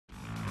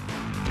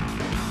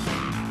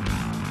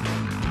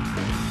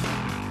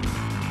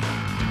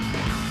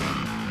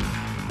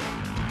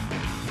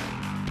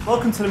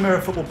Welcome to the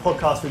MirrorFootball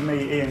podcast with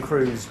me, Ian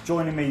Cruz.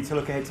 Joining me to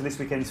look ahead to this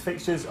weekend's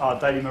fixtures are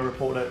Daily Mirror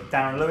reporter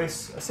Darren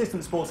Lewis,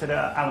 assistant sports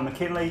editor Alan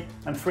McKinlay,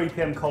 and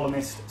 3pm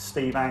columnist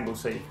Steve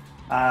Anglesey.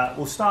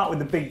 We'll start with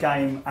the big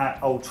game at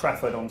Old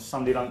Trafford on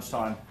Sunday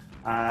lunchtime.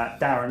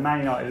 Darren, Man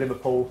United,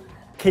 Liverpool,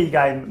 key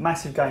game,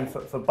 massive game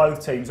for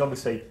both teams,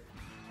 obviously.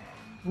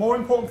 More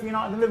important for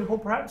United than Liverpool,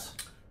 perhaps?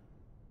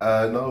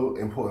 No,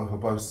 important for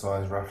both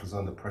sides. Rafa's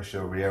under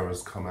pressure.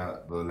 Riera's come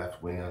out the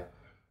left winger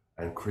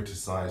and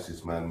criticised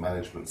his man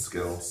management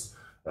skills.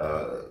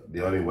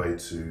 The only way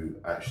to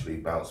actually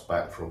bounce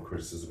back from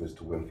criticism is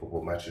to win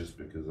football matches,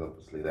 because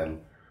obviously then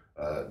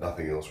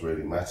nothing else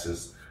really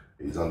matters.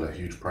 He's under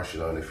huge pressure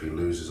though, and if he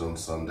loses on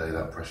Sunday,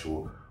 that pressure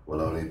will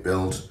only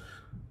build.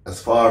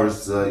 As far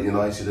as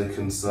United are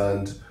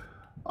concerned,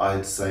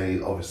 I'd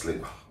say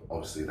obviously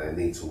they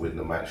need to win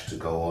the match to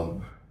go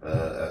on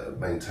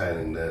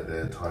maintaining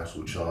their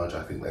title charge.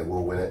 I think they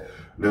will win it.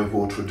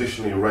 Liverpool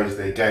traditionally raise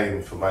their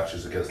game for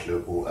matches against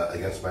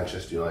against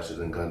Manchester United,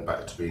 and going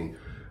back to being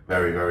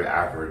very, very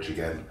average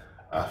again.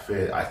 I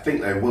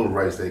think they will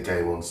raise their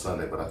game on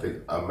Sunday, but I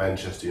think a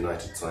Manchester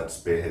United side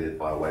spearheaded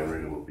by Wayne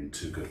Rooney will be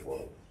too good for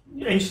them.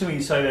 Interesting when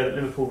you say that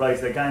Liverpool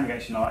raised their game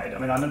against United. I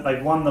mean, I know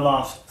they've won the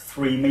last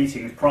 3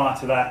 meetings. Prior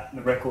to that,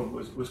 the record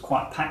was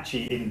quite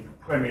patchy in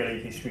Premier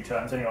League history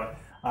terms anyway.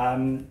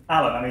 Alan,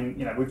 I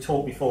mean, we've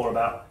talked before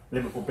about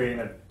Liverpool being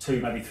a 2,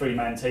 maybe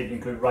 3-man team,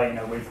 include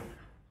Reina with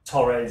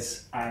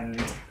Torres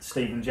and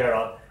Steven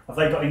Gerrard. Have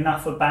they got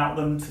enough about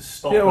them to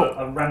stop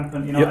a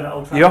rampant United at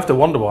Old Trafford? You have to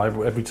wonder why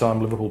every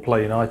time Liverpool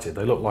play United,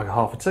 they look like a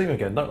half a team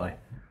again, don't they?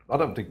 I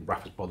don't think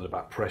Rafa's bothered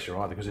about pressure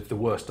either, because if the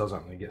worst does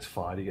happen, he gets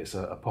fired, he gets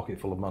a pocket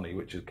full of money,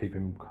 which will keep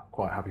him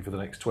quite happy for the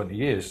next 20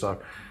 years.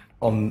 So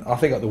I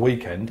think at the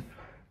weekend,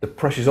 the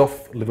pressure's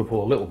off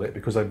Liverpool a little bit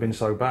because they've been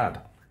so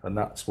bad, and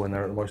that's when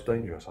they're at the most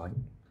dangerous, I think.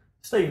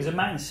 Steve, as a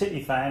Man City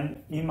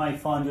fan, you may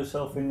find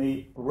yourself in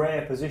the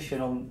rare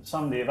position on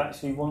Sunday of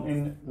actually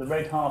wanting the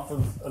red half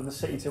of the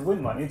City to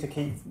win, won't you? To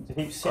keep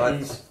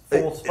City's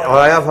fourth spot.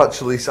 I have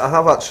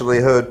actually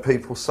heard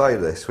people say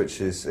this, which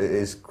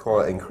is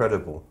quite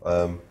incredible.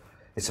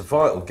 It's a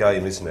vital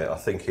game, isn't it? I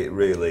think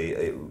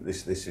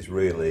this is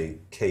really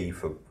key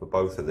for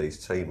both of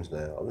these teams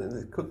now. I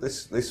mean,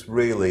 this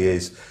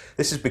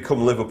has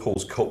become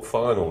Liverpool's cup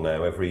final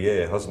now every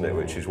year, hasn't it?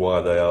 Which is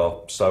why they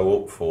are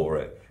so up for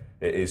it.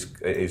 It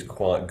is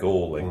quite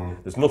galling.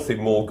 There's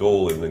nothing more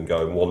galling than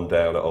going 1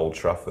 down at Old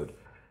Trafford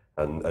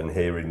and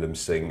hearing them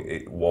sing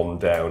it 1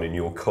 down in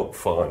your cup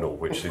final,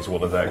 which is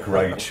one of their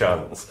great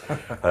chants,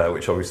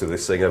 which obviously they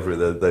sing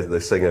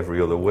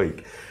every other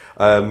week.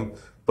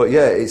 But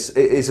yeah, it's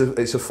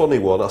a funny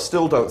one. I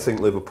still don't think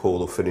Liverpool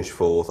will finish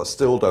 4th. I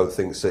still don't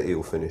think City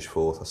will finish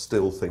 4th. I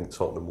still think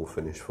Tottenham will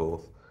finish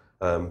 4th.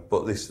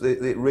 But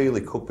it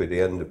really could be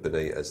the end of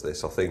Benitez.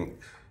 This, I think,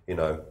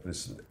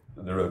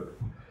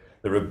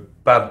 there are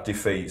bad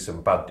defeats,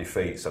 and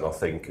I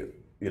think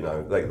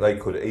they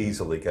could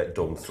easily get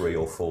done 3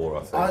 or 4.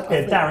 I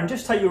think. Darren,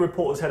 just take your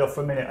reporter's head off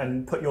for a minute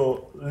and put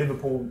your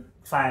Liverpool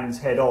fans'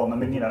 head on. I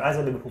mean, as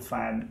a Liverpool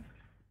fan,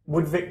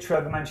 would victory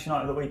over Manchester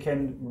United at the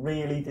weekend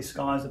really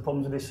disguise the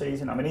problems of this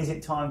season? I mean, is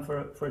it time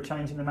for a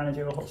change in the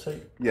managerial hot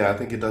seat? Yeah, I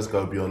think it does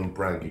go beyond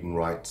bragging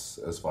rights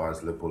as far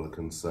as Liverpool are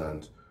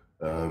concerned.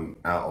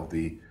 Out of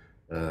the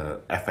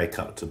FA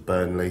Cup to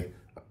Burnley,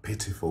 a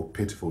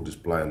pitiful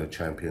display in the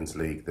Champions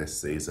League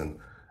this season.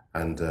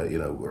 And,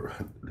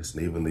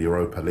 even the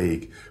Europa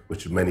League,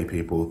 which many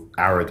people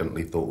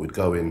arrogantly thought we'd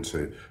go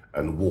into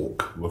and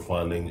walk, we're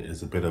finding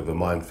is a bit of a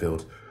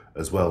minefield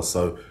as well.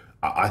 So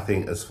I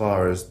think as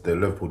far as the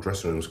Liverpool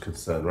dressing room is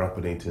concerned,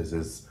 Rafa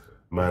Benitez's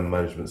man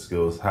management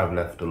skills have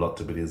left a lot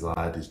to be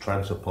desired. His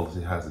transfer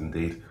policy has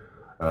indeed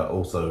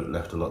also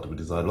left a lot to be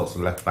desired. Lots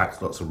of left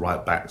backs, lots of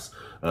right backs,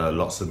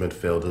 lots of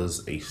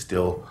midfielders. He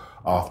still,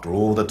 after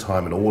all the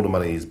time and all the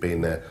money he's been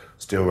there,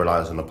 still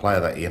relies on a player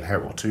that he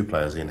inherited, or 2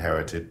 players he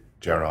inherited,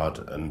 Gerrard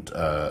and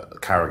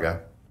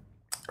Carragher,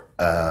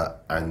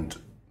 and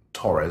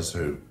Torres,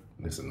 who,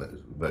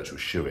 virtual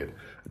shoe-in,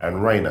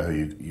 and Reina,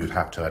 who you'd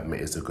have to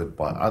admit is a good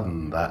buy. Other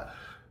than that,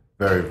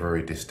 very,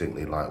 very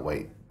distinctly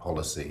lightweight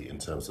policy in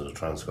terms of the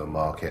transfer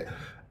market.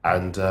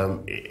 And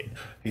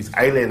he's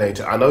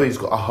alienated. I know he's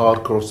got a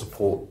hardcore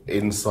support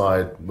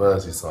inside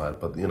Merseyside,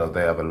 but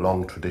they have a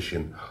long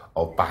tradition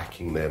of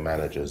backing their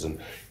managers. And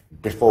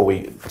before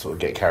we sort of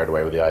get carried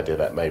away with the idea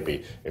that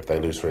maybe if they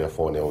lose 3 or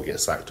 4-0 we'll get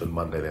sacked on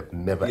Monday, they've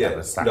never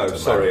ever sacked a manager.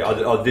 Sorry, I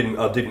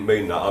didn't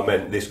mean that. I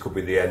meant this could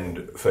be the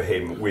end for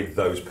him with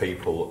those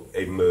people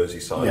in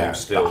Merseyside who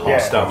still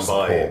stand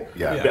by him.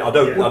 But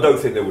I don't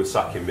think they would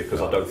sack him,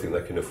 because I don't think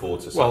they can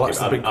afford to sack him. That's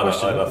the big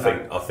question. And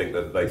I think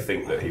that they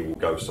think that he will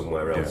go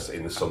somewhere else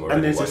in the summer.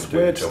 And there's this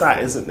weird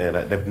stat, isn't there,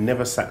 that they've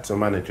never sacked a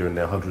manager in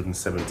their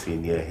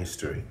 117-year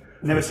history.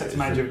 Never sacked a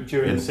manager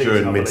during the season.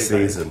 During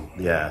mid-season,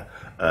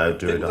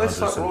 during the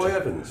 117. Roy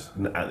Evans?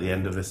 At the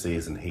end of the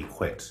season, he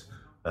quit.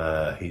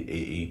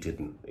 They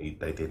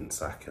didn't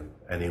sack him.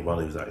 Anyone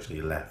who's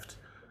actually left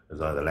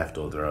has either left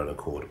of their own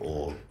accord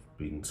or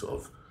been sort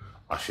of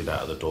ushered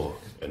out of the door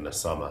in the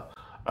summer.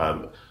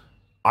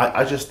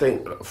 I just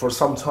think for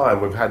some time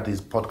we've had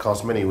these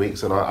podcasts many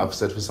weeks, and I've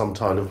said for some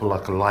time Liverpool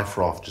like a life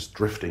raft just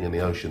drifting in the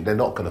ocean. They're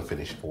not going to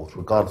finish fourth,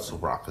 regardless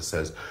of what Rafa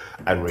says,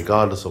 and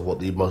regardless of what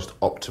the most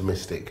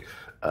optimistic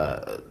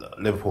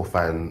Liverpool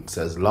fan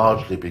says,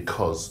 largely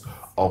because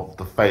of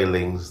the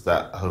failings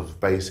that have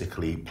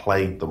basically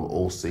plagued them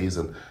all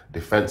season.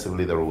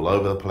 Defensively, they're all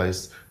over the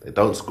place. They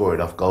don't score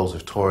enough goals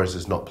if Torres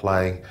is not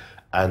playing,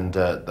 and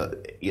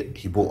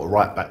he bought a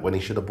right back when he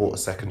should have bought a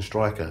second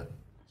striker.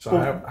 So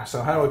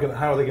how are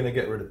they going to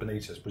get rid of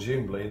Benitez?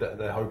 Presumably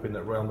they're hoping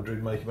that Real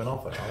Madrid make him an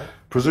offer, are they?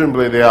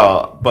 Presumably they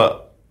are,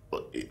 but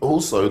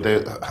also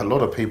a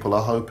lot of people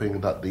are hoping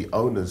that the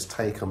owners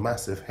take a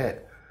massive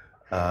hit,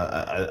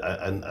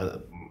 a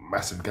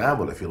massive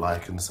gamble, if you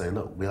like, and say,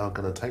 look, we are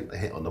going to take the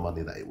hit on the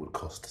money that it would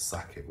cost to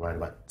sack him, right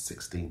about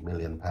 £16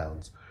 million.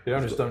 The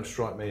owners don't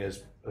strike me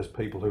as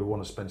people who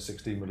want to spend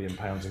 £16 million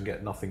and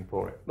get nothing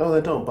for it. No,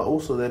 they don't, but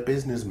also they're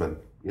businessmen,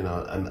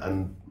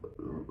 and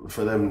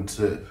for them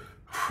to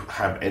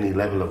have any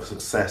level of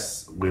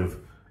success with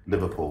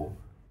Liverpool,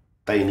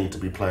 they need to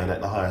be playing at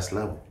the highest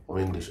level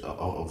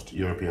of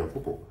European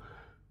football.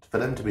 For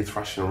them to be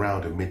thrashing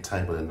around in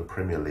mid-table in the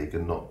Premier League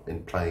and not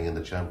playing in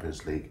the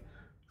Champions League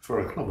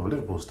for a club of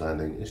Liverpool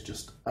standing is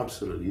just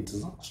absolutely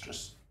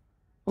disastrous.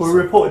 Well, we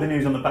reported the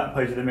news on the back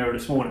page of the Mirror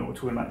this morning. We're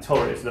talking about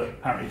Torres, that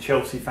apparently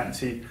Chelsea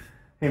fancy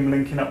him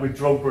linking up with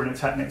Drogba in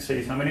attack next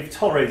season. I mean, if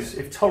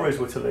Torres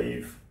were to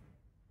leave,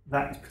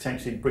 that's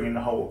potentially bringing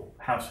the whole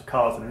house of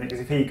cards. I think because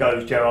if he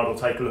goes, Gerrard will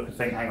take a look and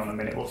think, hang on a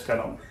minute, what's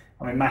going on?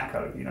 I mean,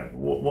 Mako,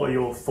 what are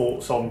your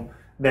thoughts on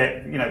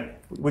their,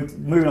 with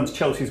moving on to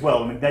Chelsea as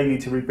well? I mean, they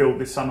need to rebuild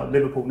this summer.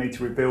 Liverpool need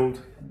to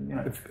rebuild.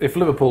 If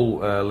Liverpool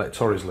let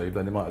Torres leave,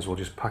 then they might as well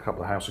just pack up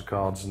the house of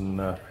cards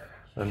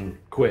and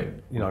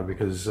quit.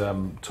 Because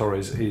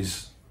Torres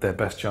is their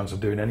best chance of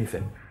doing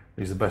anything.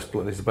 He's the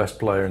best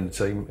player in the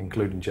team,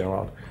 including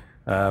Gerrard.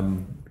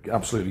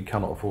 Absolutely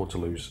cannot afford to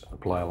lose a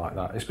player like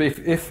that.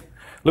 If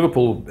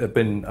Liverpool have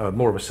been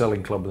more of a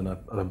selling club than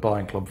a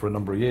buying club for a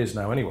number of years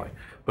now anyway,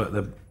 but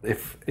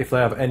if they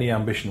have any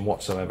ambition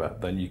whatsoever,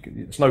 then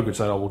it's no good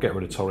saying, we'll get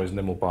rid of Torres and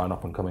then we'll buy an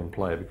up-and-coming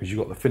player, because you've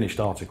got the finished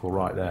article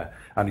right there,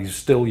 and he's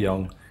still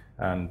young,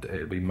 and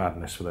it'd be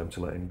madness for them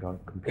to let him go.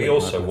 He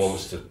also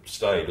wants to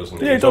stay, doesn't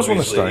he? Yeah, he does want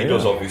to stay. He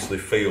does obviously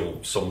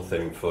feel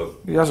something for.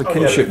 He has a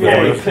kinship. He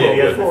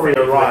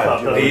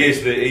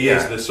is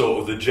the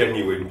sort of the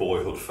genuine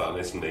boyhood fan,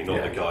 isn't he?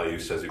 Not the guy who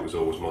says it was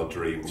always my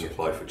dream to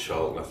play for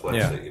Charlton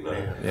Athletic.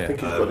 I think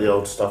he's got the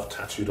old stuff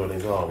tattooed on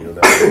his arm.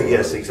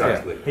 Yes,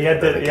 exactly. He had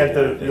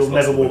the "You'll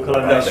never walk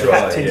alone." That's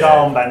right, captain's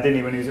armband, didn't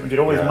he? When he was injured,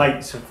 all his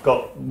mates have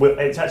got.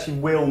 It's actually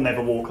 "Will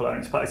never walk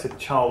alone." It's a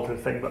childhood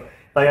thing, but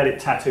they had it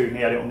tattooed and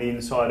he had it on the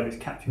inside of his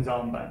captain's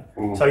armband.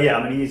 So he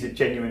is a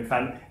genuine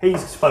fan. He's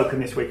spoken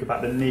this week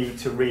about the need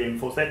to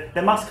reinforce.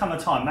 There must come a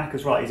time,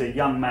 Macca's right, he's a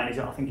young man,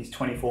 I think he's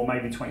 24,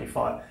 maybe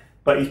 25,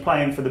 but he's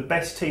playing for the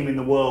best team in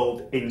the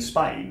world in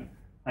Spain,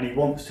 and he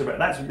wants to.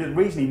 That's the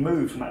reason he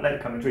moved from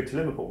Atletico Madrid to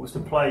Liverpool, was to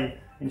play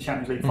in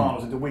Champions League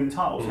finals and to win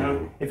titles.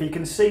 If he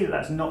can see that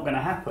that's not going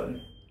to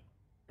happen,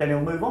 then he'll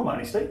move on,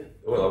 won't he, Steve?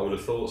 Well, I would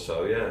have thought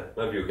so, yeah.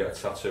 Maybe you'll get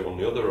a tattoo on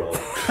the other arm.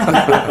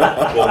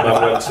 One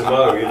man went to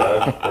mow,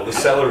 or the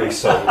celery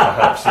song,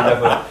 perhaps.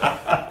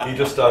 You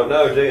just don't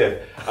know, do you?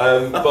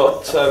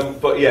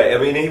 But yeah, I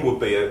mean, he would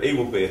be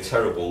a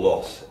terrible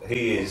loss.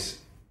 He's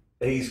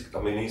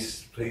got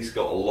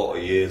a lot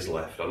of years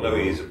left. I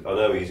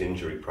know he's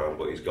injury prone,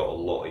 but he's got a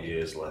lot of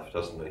years left,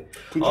 hasn't he?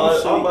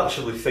 I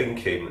actually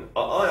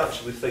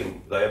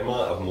think they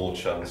might have more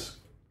chance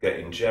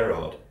getting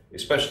Gerrard.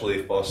 Especially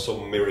if by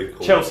some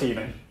miracle... Chelsea, you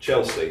mean?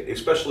 Chelsea.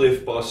 Especially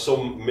if by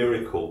some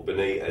miracle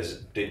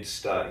Benitez did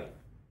stay.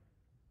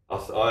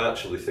 I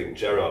actually think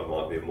Gerrard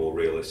might be a more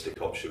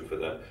realistic option for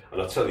them.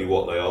 And I'll tell you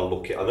what, they are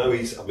looking...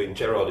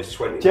 Gerrard is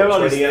 20,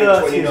 Gerrard 28, is 30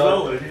 29. as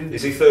well.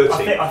 Is he 30?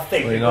 I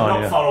think 29,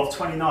 not far off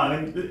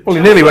 29. Well,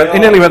 he nearly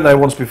went there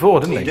once before,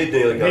 didn't he? He did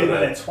nearly go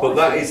there.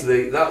 Twice,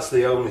 but that's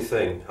the only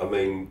thing. I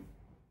mean...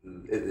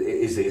 It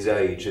is his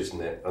age, isn't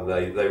it? And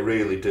they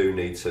really do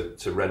need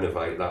to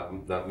renovate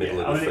that middle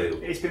of the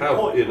field. It's been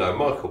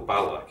Michael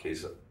Ballack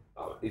is.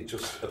 It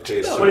just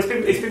appears. Well, it's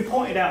been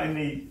pointed out in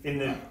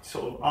the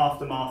sort of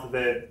aftermath of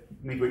their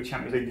midweek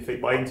Champions League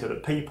defeat by Inter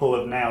that people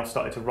have now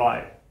started to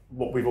write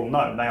what we've all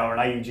known. They are an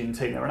ageing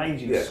team. They're an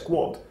ageing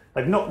squad.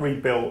 They've not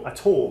rebuilt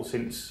at all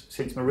since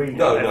Mourinho.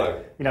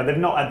 No. They've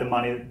not had the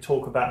money to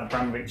talk about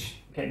Abramovich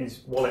getting his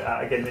wallet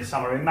out again this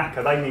summer. In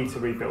Macca, they need to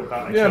rebuild,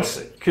 don't they? Yeah,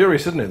 Chelsea. It's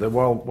curious, isn't it, that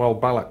while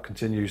Ballack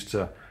continues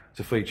to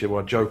feature,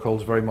 while Joe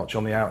Cole's very much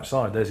on the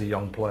outside, there's a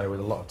young player with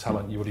a lot of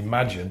talent. You would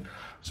imagine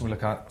somebody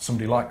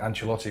like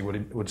Ancelotti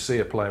would see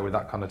a player with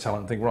that kind of talent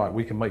and think, right,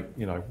 we can make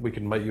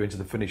you into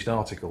the finished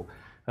article.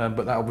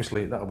 But that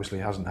obviously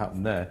hasn't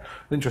happened there.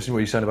 Interesting what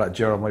you're saying about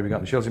Gerrard maybe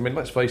going to Chelsea. I mean,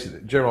 let's face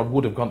it, Gerrard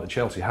would have gone to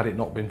Chelsea had it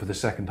not been for the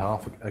second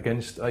half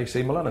against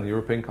AC Milan in the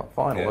European Cup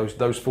final. Yeah.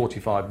 Those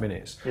 45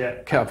 minutes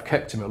have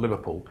kept him at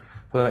Liverpool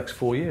for the next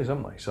 4 years,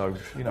 haven't they? So,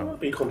 I might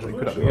be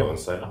controversial and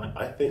say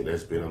I think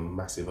there's been a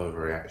massive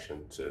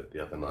overreaction to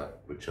the other night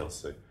with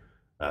Chelsea.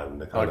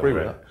 I agree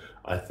with that.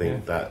 I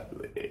think that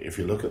if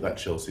you look at that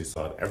Chelsea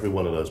side, every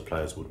one of those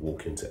players would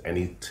walk into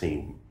any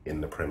team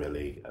in the Premier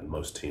League and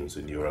most teams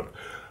in Europe,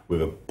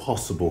 with a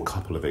possible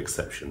couple of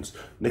exceptions.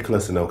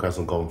 Nicolas Anelka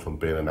hasn't gone from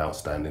being an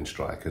outstanding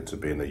striker to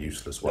being a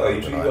useless one.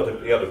 No,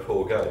 he had a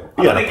poor game.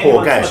 He had a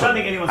poor game. I don't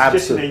think anyone's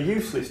suggesting they're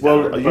useless.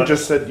 Well, you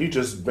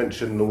just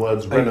mentioned the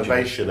words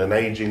renovation and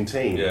aging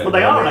team. Yeah. Well,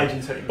 they are an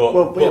aging team.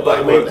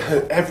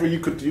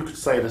 You could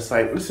say the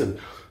same. Listen,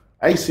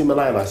 AC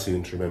Milan, I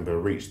seem to remember,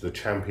 reached the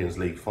Champions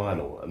League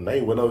final, and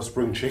they were no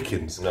spring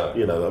chickens. No.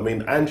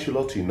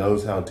 Ancelotti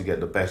knows how to get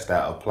the best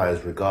out of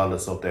players,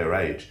 regardless of their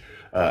age.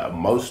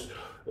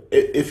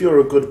 If you're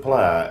a good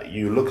player,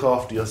 you look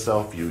after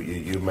yourself.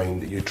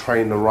 You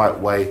train the right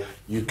way.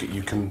 You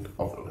can.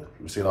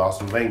 We've seen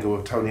Arsene Wenger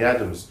with Tony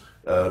Adams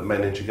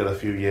managed to get a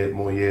few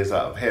more years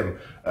out of him,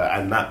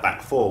 and that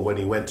back four when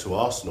he went to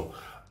Arsenal.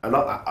 And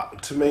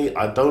to me,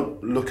 I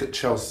don't look at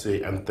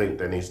Chelsea and think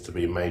there needs to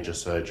be major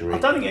surgery. I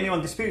don't think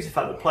anyone disputes the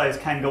fact that players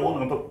can go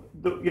on, but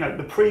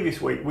the previous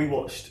week we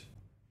watched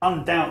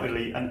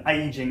undoubtedly an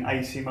ageing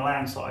AC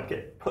Milan side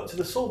get put to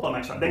the sword by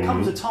Manchester United. There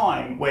comes a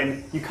time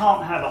when you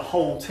can't have a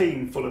whole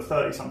team full of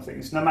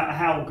 30-somethings, no matter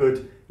how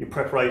good your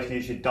preparation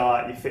is, your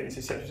diet, your fitness,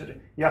 etc.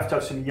 You have to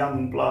have some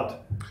young blood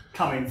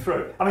coming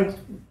through. I mean,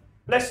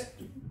 let's...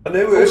 And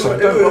who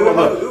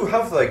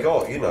have they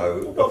got,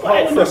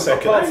 Apart from we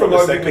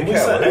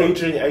said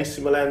ageing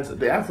AC Milan,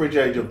 the average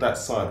age of that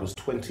side was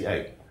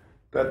 28.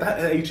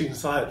 That ageing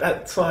side,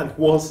 that side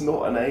was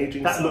not an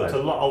ageing side. That looked a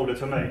lot older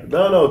to me.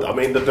 No. I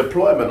mean, the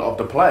deployment of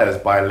the players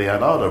by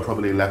Leonardo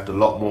probably left a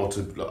lot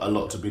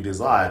to be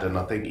desired, and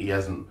I think he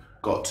hasn't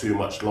got too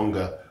much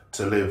longer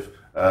to live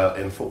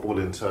in football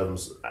in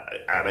terms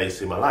at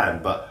AC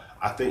Milan. But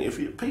I think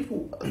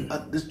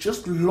there's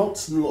just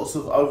lots and lots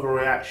of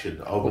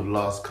overreaction over the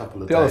last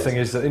couple of days. The other thing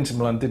is that Inter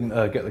Milan didn't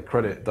get the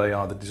credit they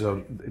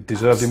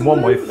deserved in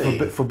one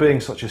way for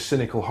being such a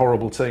cynical,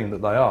 horrible team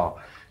that they are.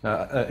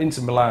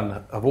 Inter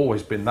Milan have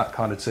always been that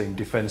kind of team,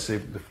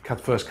 defensive, the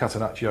first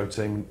Catenaccio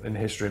team in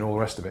history and all the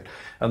rest of it.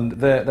 And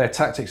their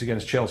tactics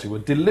against Chelsea were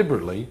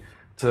deliberately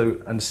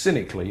and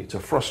cynically to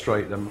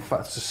frustrate them,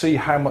 to see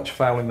how much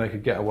fouling they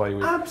could get away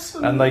with.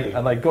 Absolutely.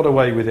 And they got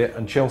away with it,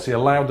 and Chelsea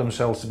allowed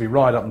themselves to be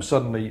right up, and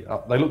suddenly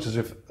they looked as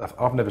if,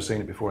 I've never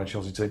seen it before in a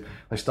Chelsea team,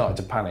 they started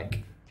to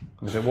panic.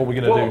 What are we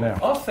going to do now?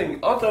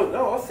 I don't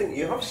know. I think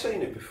you have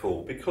seen it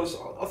before, because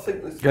I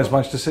think against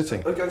Manchester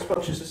City.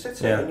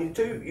 Yeah. And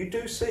you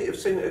do see it. I've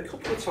seen it a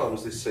couple of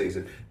times this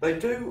season. They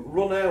do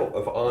run out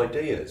of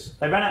ideas.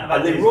 They ran out of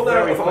ideas. And they run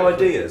out of quickly.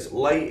 ideas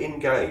late in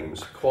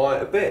games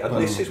quite a bit. And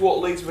this is what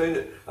leads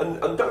me.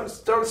 And don't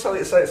say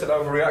it's an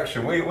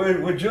overreaction.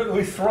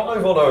 We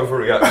thrive on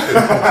overreaction.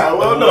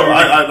 Well, no,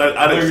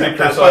 I accept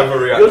that.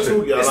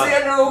 Overreaction. It's the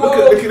end of the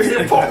world.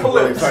 It's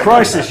apocalypse.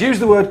 Crisis. Use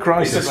the word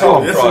crisis.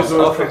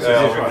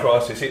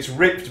 Crisis. It's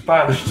ripped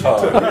badge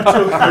time.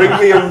 Bring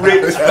me a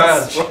ripped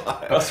badge.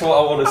 That's what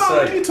I want to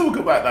say. You talk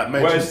about that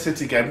Manchester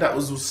City game. That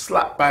was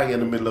slap bang in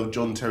the middle of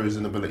John Terry's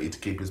inability to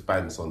keep his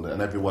pants on,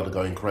 and everyone are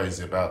going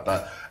crazy about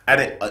that.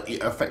 And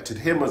it affected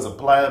him as a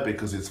player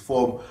because his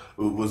form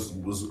was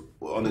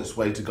on its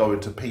way to go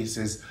into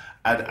pieces.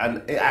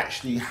 And it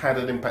actually had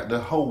an impact.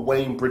 The whole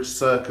Wayne Bridge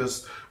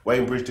circus.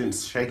 Wayne Bridge didn't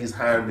shake his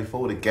hand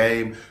before the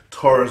game.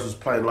 Torres was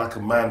playing like a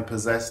man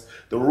possessed.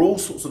 There were all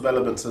sorts of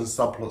elements and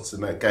subplots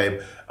in that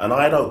game. And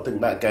I don't think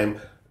that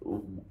game,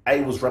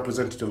 was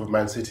representative of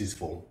Man City's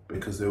form,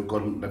 because they've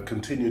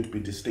continued to be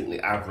distinctly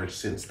average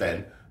since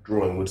then,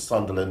 drawing with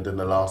Sunderland in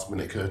the last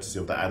minute courtesy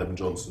of the Adam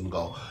Johnson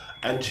goal.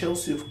 And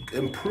Chelsea have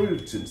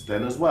improved since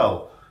then as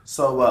well.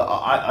 So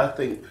I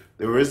think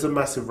there is a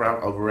massive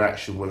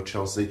overreaction with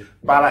Chelsea.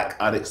 Ballack,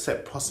 I'd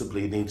accept,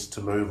 possibly needs to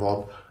move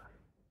on.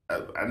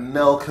 And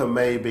Nelka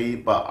maybe,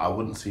 but I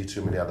wouldn't see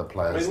too many other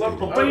players.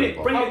 Lampard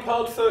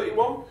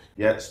 31?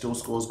 Yeah, still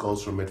scores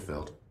goals from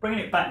midfield. Bringing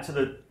it back to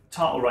the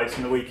title race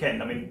in the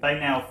weekend, I mean,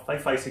 they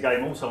face a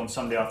game also on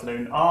Sunday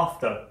afternoon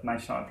after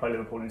Manchester United play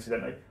Liverpool,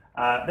 incidentally.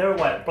 They're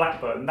away at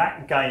Blackburn.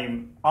 That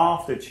game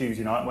after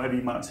Tuesday night, whatever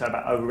you might say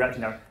about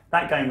overreaction,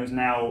 that game has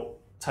now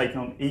taken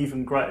on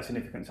even greater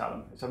significance,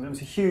 Alan. So it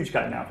was a huge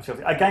game now for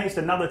Chelsea against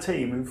another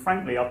team who,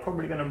 frankly, are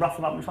probably going to rough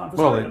them up and try and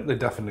frustrate them. They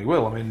definitely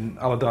will. I mean,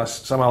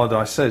 Sam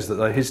Allardyce says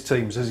that his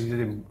teams, as he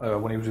did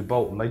when he was with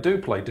Bolton, they do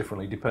play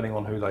differently depending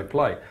on who they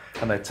play,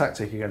 and their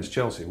tactic against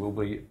Chelsea will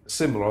be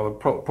similar, or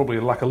probably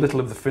lack a little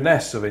of the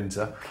finesse of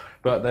Inter,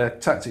 but their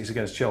tactics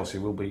against Chelsea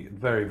will be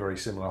very, very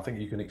similar. I think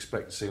you can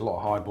expect to see a lot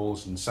of high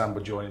balls and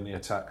Samba joining the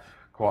attack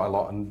quite a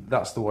lot, and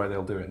that's the way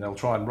they'll do it. And they'll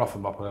try and rough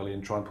them up early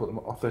and try and put them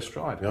off their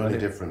stride. The only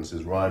difference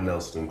is Ryan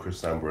Nelson and Chris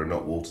Samba are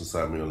not Walter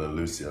Samuel and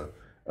Lucio,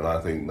 and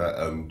I think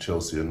that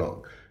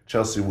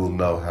Chelsea will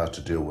know how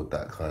to deal with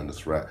that kind of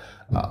threat.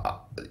 I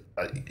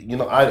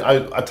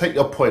take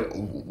your point,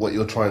 what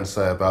you're trying to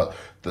say about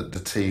that the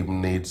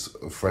team needs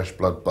fresh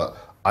blood, but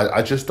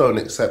I just don't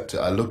accept it.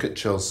 I look at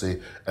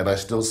Chelsea and I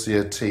still see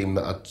a team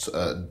that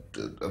are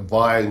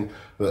vying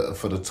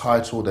for the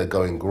title. They're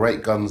going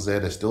great guns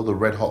there. They're still the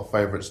red hot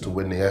favourites to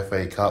win the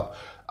FA Cup.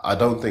 I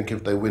don't think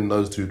if they win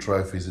those 2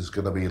 trophies, it's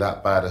going to be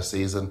that bad a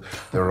season.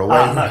 They're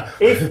away. Now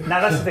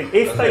that's the thing.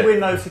 If they win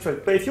those 2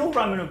 trophies, but if you're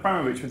Roman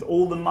Abramovich with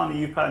all the money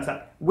you've put into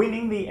that,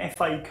 winning the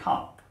FA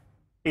Cup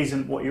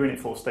isn't what you're in it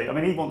for, Steve. I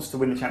mean, he wants to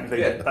win the Champions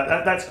League.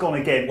 Yeah. That's gone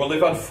again. Well,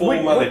 they've had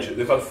 4 managers.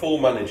 They've had 4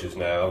 managers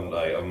now, haven't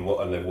they?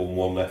 And they've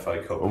won 1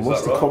 FA Cup. And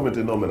what's the common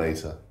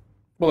denominator?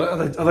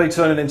 Well, are they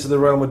turning into the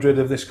Real Madrid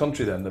of this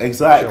country then?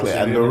 Exactly,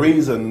 and the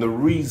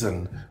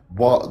reason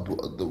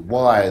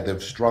why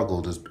they've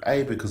struggled is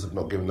because of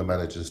not giving the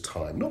managers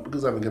time, not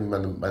because they haven't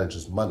given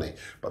managers money,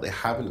 but they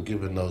haven't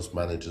given those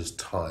managers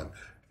time.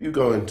 If you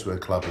go into a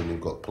club and you've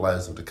got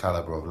players of the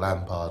calibre of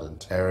Lampard and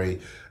Terry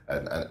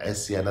and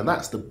Essien, and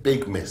that's the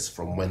big miss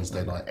from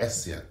Wednesday night,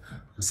 Essien.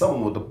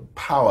 Someone with the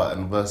power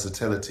and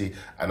versatility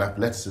and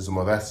athleticism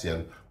of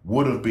Essien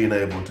would have been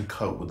able to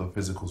cope with the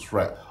physical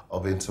threat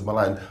of Inter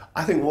Milan.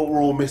 I think what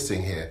we're all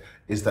missing here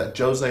is that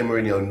Jose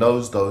Mourinho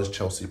knows those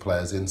Chelsea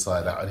players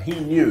inside out, and he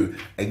knew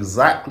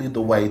exactly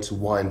the way to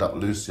wind up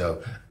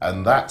Lucio,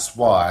 and that's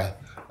why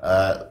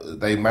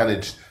they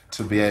managed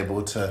to be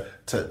able to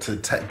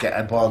take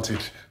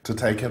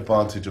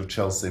advantage of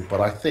Chelsea. But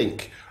I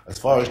think, as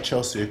far as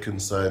Chelsea are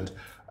concerned,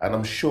 and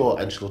I'm sure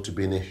Ancelotti,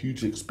 being a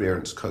hugely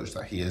experienced coach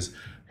that he is,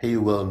 he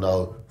will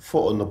know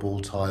foot on the ball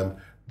time.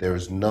 There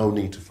is no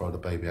need to throw the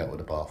baby out with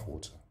the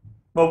bathwater.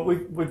 Well,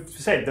 we've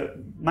said that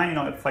Man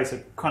United face a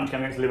crunch game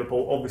against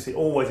Liverpool, obviously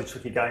always a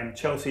tricky game.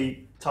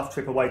 Chelsea, tough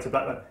trip away to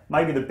Blackburn.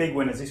 Maybe the big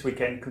winners this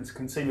weekend could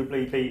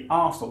conceivably be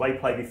Arsenal. They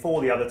play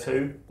before the other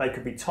 2. They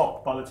could be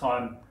top by the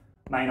time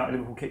Man United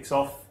Liverpool kicks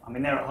off. I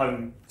mean, they're at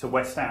home to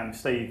West Ham.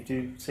 Steve, do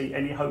you see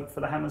any hope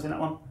for the Hammers in that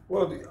one?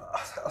 Well,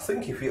 I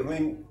think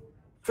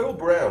Phil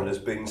Brown has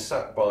been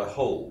sacked by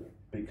Hull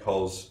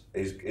because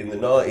he's in the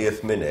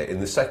 90th minute, in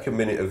the 2nd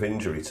minute of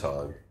injury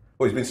time.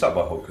 Well, he's been sacked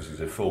by Hull because he's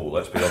a fool,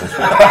 let's be honest with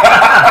you.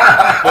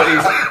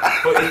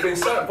 but he's been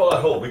sacked by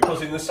Hull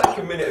because in the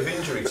 2nd minute of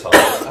injury time,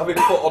 having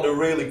put on a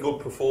really good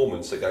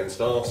performance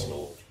against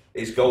Arsenal,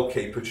 his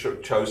goalkeeper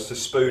chose to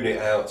spoon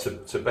it out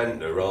to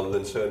Bender rather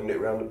than turning it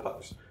around the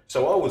post.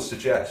 So I would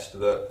suggest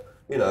that,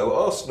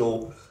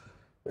 Arsenal,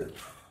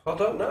 I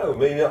don't know. I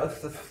mean,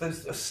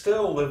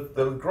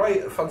 they're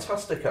great,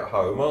 fantastic at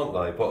home, aren't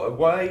they? But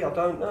away, I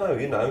don't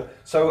know.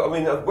 So I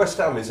mean, West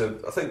Ham is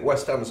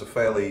a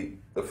fairly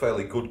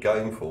good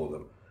game for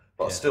them.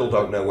 But I still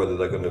don't know whether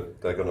they're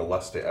going to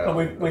last it out.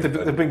 Well,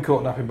 they've been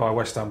caught napping by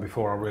West Ham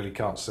before. I really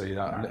can't see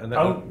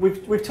that.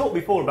 We've talked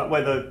before about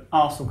whether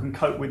Arsenal can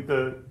cope with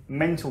the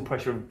mental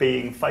pressure of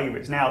being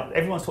favourites. Now,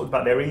 everyone's talked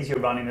about their easier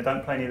running. They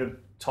don't play any of the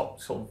top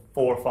sort of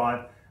 4 or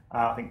 5.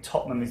 I think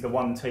Tottenham is the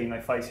one team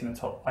they face in the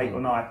top 8 or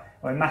 9.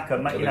 I mean,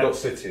 they've got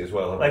City as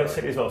well. They've got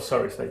City as well.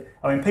 Sorry, Steve.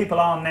 I mean, people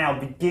are now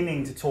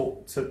beginning to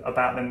talk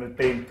about them as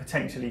being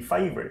potentially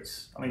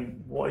favourites. I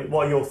mean, what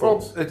are your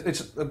thoughts?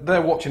 Well,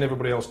 they're watching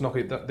everybody else knock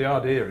it. The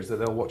idea is that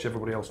they'll watch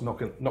everybody else knock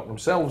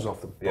themselves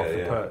off the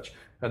perch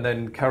and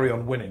then carry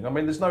on winning. I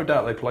mean, there's no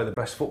doubt they play the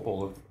best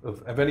football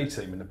of any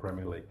team in the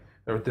Premier League.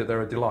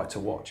 They're a delight to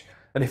watch.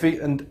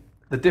 And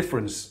the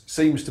difference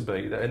seems to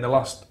be that in the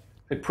last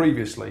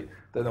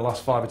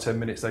 5 or 10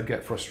 minutes they'd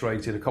get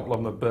frustrated. A couple of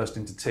them have burst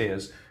into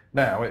tears.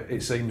 Now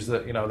it seems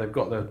that they've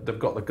got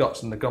the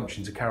guts and the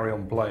gumption to carry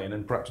on playing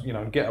and perhaps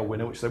get a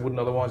winner, which they wouldn't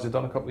otherwise have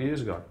done a couple of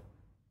years ago.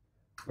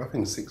 I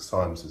think 6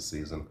 times this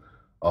season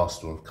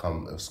Arsenal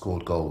have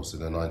scored goals in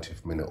the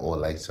 90th minute or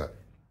later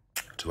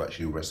to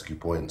actually rescue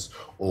points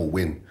or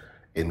win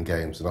in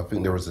games, and I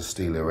think there is a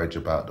steelier edge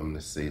about them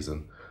this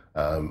season.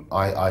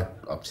 I've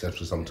said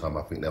for some time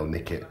I think they'll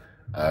nick it,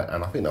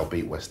 and I think they'll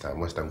beat West Ham.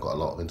 West Ham got a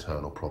lot of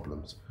internal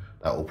problems.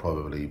 That will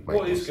probably make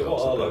What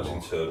are those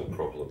internal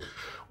problems?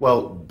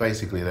 Well,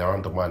 basically they're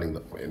undermining,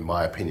 in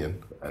my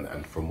opinion,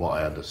 and from what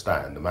I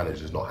understand, the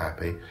manager's not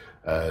happy.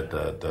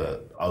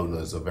 The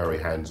owners are very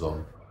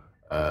hands-on,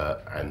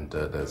 and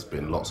there's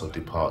been lots of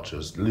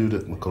departures.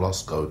 Ludek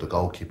Mikolosko, the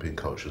goalkeeping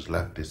coach, has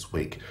left this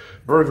week.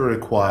 Very, very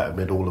quiet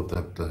amid all of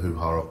the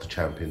hoo-ha of the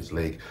Champions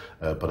League,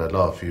 but I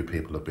know a few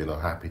people have been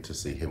unhappy to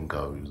see him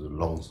go. He was a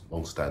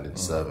long-standing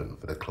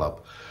servant for the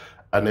club.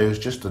 And there was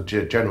just a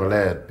general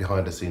air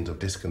behind the scenes of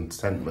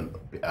discontentment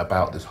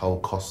about this whole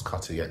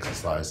cost-cutting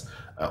exercise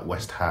at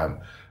West Ham.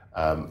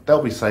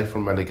 They'll be safe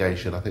from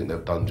relegation. I think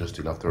they've done just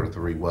enough. They're the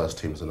 3 worst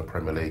teams in the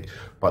Premier League,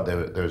 but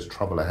there's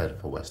trouble ahead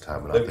for West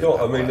Ham. And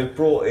they've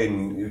brought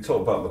in. You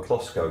talk about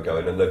McCloskey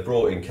going, and they've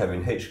brought in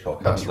Kevin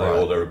Hitchcock, haven't they?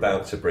 Or they're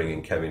about to bring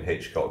in Kevin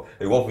Hitchcock,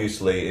 who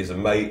obviously is a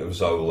mate of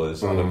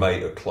Zola's and a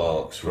mate of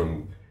Clark's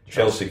from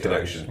Chelsea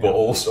connections, but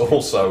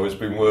also has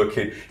been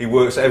working. He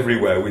works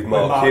everywhere with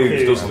Mark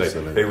Hughes,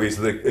 doesn't he? Who's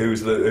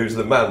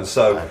the man?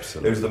 So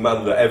who's the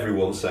man that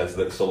everyone says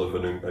that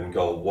Sullivan and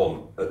Gold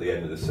want at the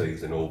end of the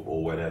season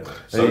or whenever.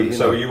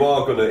 So you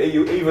are going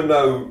to, even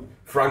though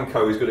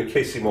Franco is going to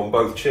kiss him on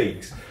both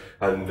cheeks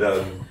and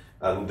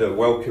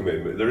welcome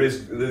him,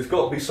 there's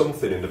got to be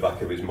something in the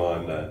back of his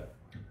mind there.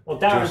 Well,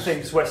 Darren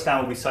thinks West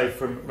Ham will be safe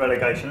from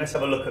relegation. Let's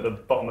have a look at the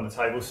bottom of the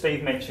table.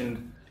 Steve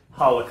mentioned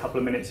Hull a couple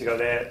of minutes ago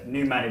there.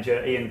 New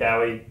manager, Ian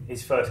Dowie,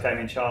 his first game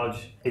in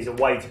charge is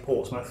away to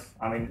Portsmouth.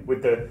 I mean,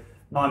 with the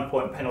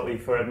 9-point penalty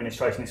for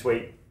administration this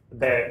week.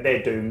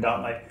 They're doomed,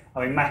 aren't they?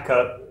 I mean,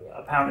 Macca,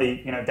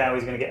 apparently,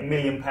 Dowie's going to get £1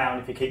 million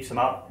if he keeps them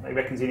up. He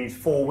reckons he needs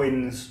 4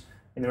 wins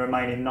in the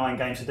remaining 9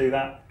 games to do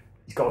that.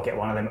 He's got to get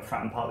one of them at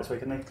Fratton Park this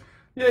week, hasn't he?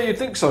 Yeah, you'd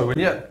think so. And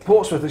yet,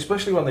 Portsmouth,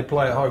 especially when they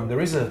play at home, there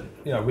is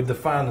with the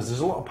fans, there's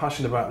a lot of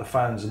passion about the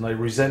fans, and they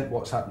resent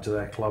what's happened to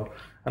their club.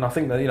 And I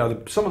think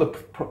that, some of the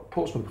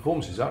Portsmouth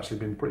performances have actually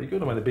been pretty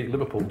good. I mean, they beat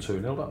Liverpool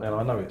 2-0, don't they? And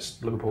I know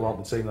Liverpool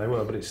aren't the team they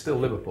were, but it's still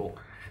Liverpool.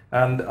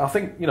 And I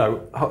think,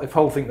 if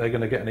Hull think they're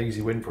going to get an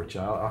easy win for a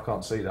change, I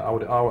can't see that. I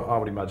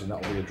would imagine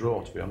that will be a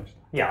draw, to be honest.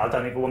 Yeah, I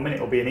don't think for 1 minute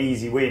it'll be an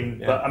easy win.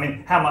 Yeah. But, I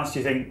mean, how much do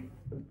you think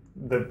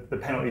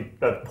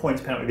the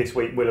points penalty this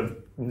week will have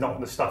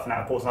knocked the stuffing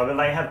out of Portsmouth?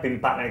 They have been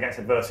battling against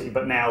adversity,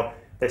 but now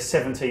there's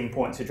 17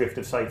 points adrift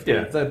of safety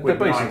with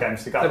 9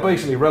 games to go. They're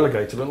basically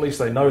relegated, at least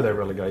they know they're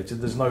relegated.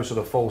 There's no sort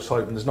of false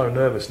hope and there's no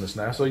nervousness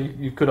now. So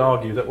you could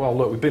argue that, well,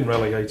 look, we've been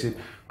relegated.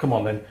 Come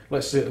on then,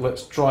 let's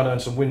try and earn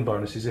some win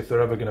bonuses if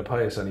they're ever going to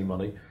pay us any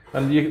money.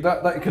 And it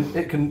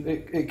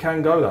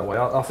can go that way.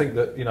 I think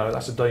that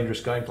that's a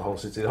dangerous game for Hull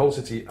City. Hull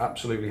City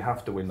absolutely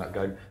have to win that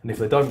game, and if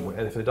they don't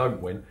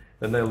win,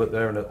 then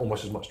they're in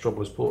almost as much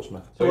trouble as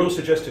Portsmouth. So you're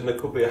suggesting there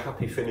could be a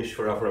happy finish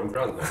for Avram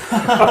Grant then?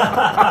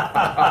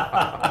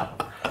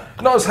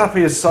 Not as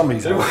happy as some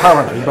he's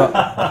apparently, but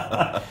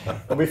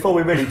well, before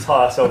we really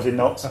tie ourselves in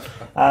knots,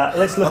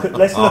 let's look at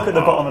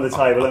the bottom of the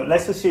table, and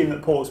let's assume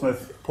that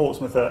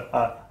Portsmouth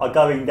are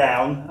going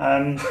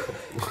down.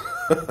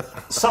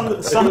 Some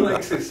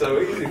makes it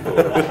so easy for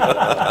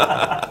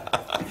them.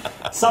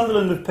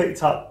 Sunderland have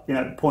picked up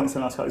points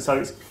in the last couple.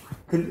 So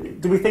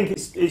do we think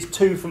it's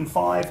 2 from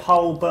 5?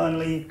 Hull,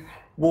 Burnley,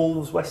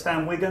 Wolves, West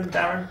Ham, Wigan.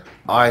 Darren?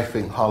 I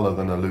think Hull are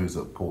going to lose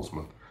at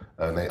Portsmouth.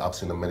 I've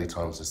seen them many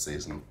times this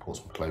season.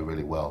 Portsmouth play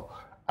really well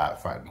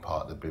at Fratton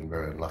Park. They've been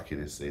very unlucky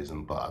this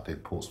season, but I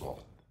think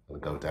Portsmouth will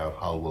go down.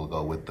 Hull will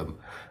go with them,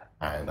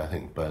 and I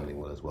think Burnley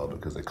will as well,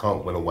 because they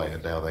can't win away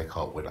and now they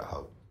can't win at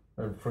home.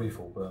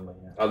 Free-fall Burnley,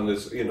 yeah. And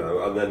there's,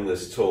 and then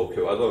there's talk. I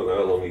don't know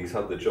how long he's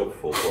had the job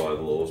for,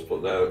 Brian Laws,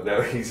 but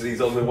now he's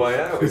on the way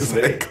out, isn't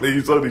he? Exactly,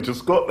 he's only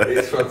just got there.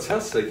 It's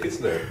fantastic,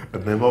 isn't it?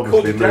 And they've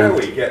obviously Could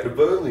Dowie get the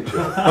Burnley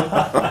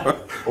job?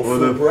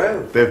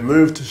 They've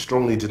moved to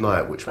strongly deny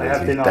it, which means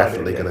he's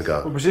definitely going to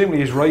go. Well, presumably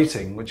his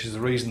rating, which is the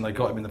reason they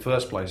got him in the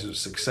first place, was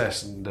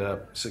success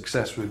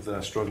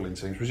with struggling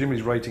teams. Presumably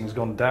his rating has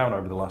gone down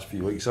over the last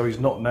few weeks, so he's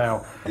not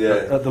now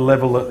at the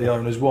level that the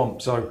owners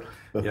want. So.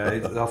 Yeah,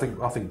 I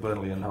think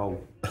Burnley and Hull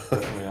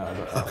definitely out of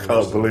it. I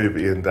can't believe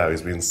Ian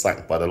Dowie's been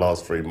sacked by the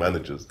last 3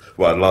 managers.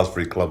 Well, the last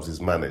 3 clubs he's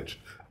managed.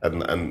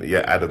 And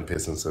Adam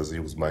Pearson says he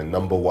was my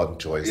number 1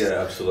 choice.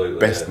 Yeah, absolutely.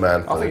 Best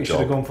man for the job. I think he should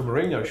have gone for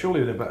Mourinho.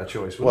 Surely a better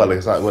choice. Well,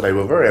 exactly. Well, they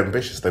were very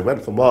ambitious. They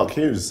went for Mark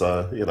Hughes,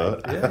 so,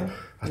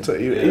 I tell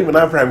you, even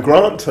Abraham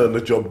Grant turned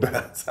the job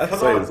down.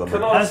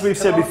 As we've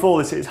said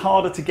before, it's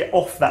harder to get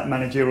off that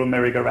managerial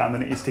merry-go-round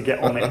than it is to get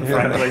on it,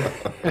 frankly.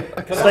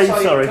 Can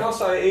I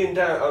say Ian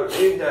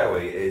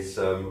Dowie is...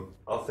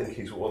 I think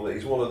he's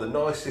one of the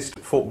nicest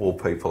football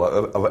people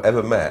I've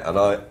ever met,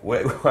 and we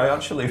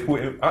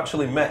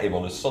actually met him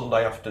on a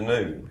Sunday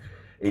afternoon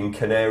in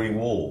Canary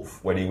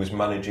Wharf when he was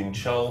managing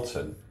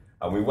Charlton,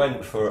 and we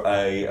went for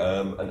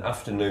an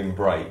afternoon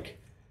break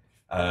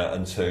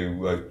and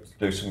to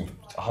do some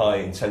high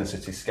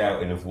intensity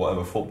scouting of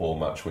whatever football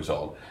match was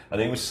on,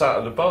 and he was sat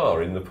at a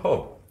bar in the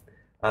pub,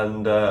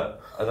 and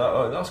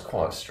that's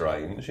quite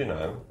strange,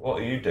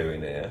 what are you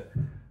doing here?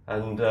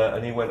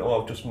 And he went,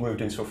 I've just moved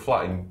into a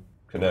flat in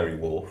Canary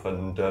Wharf,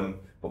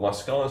 but my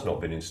Sky's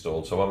not been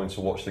installed, so I'm having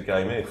to watch the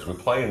game here because we're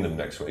playing them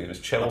next week. It was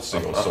Chelsea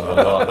or something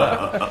like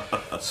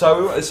that.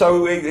 So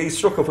he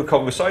struck up a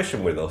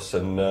conversation with us,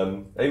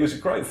 and he was a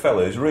great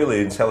fella. He was a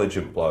really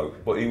intelligent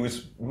bloke, but he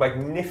was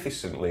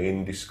magnificently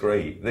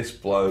indiscreet. This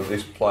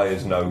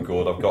player's no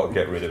good. I've got to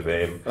get rid of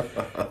him.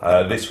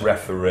 This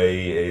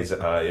referee is,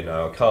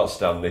 I can't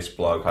stand this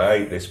bloke. I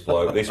hate this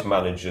bloke. This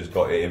manager's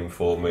got it in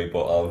for me,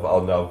 but I've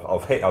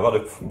had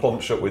a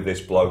punch up with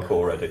this bloke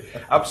already.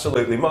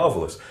 Absolutely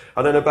marvellous.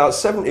 And then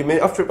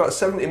after about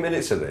 70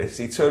 minutes of this,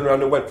 he turned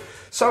around and went,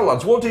 "So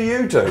lads, what do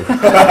you do?"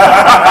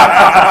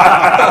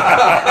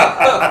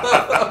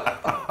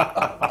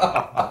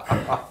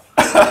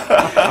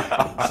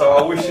 So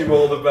I wish him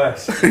all the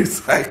best.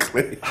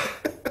 Exactly.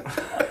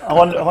 I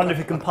wonder if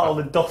you compiled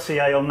a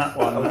dossier on that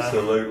one.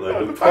 Absolutely.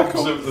 The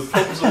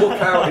pubs look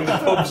out in the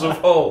pubs of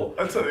Hull.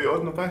 I tell you,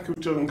 on the back of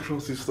John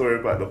Cross's story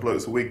about the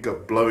bloke's wig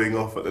blowing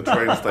off at the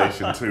train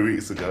station 2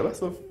 weeks ago,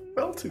 that's a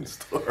melting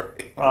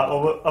story. Right,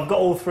 well, I've got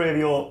all 3 of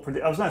your...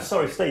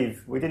 sorry,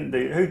 Steve, we didn't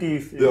do... Who do you...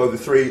 The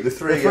three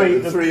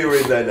are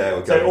in there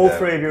now. So all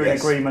 3 of you are in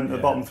agreement, the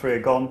bottom 3 are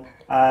gone.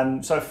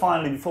 So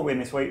finally, before we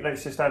end this week,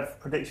 let's just have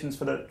predictions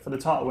for the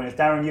title winners.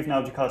 Darren, you've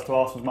nailed your cards to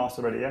Arsenal's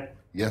master already, yeah?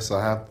 Yes,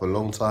 I have. For a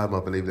long time, I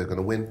believe they're going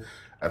to win,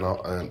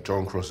 and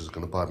John Cross is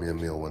going to buy me a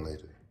meal when they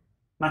do.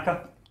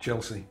 Macca?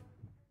 Chelsea.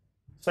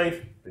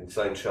 Steve? Been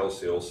saying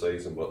Chelsea all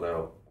season, but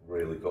now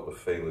really got the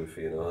feeling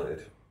for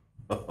United.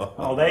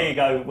 Oh, there you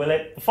go. Well,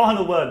 the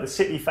final word, the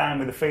City fan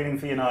with a feeling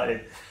for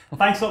United.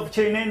 Thanks a lot for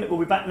tuning in. We'll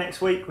be back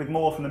next week with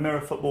more from the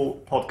Mirror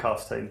Football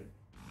podcast team.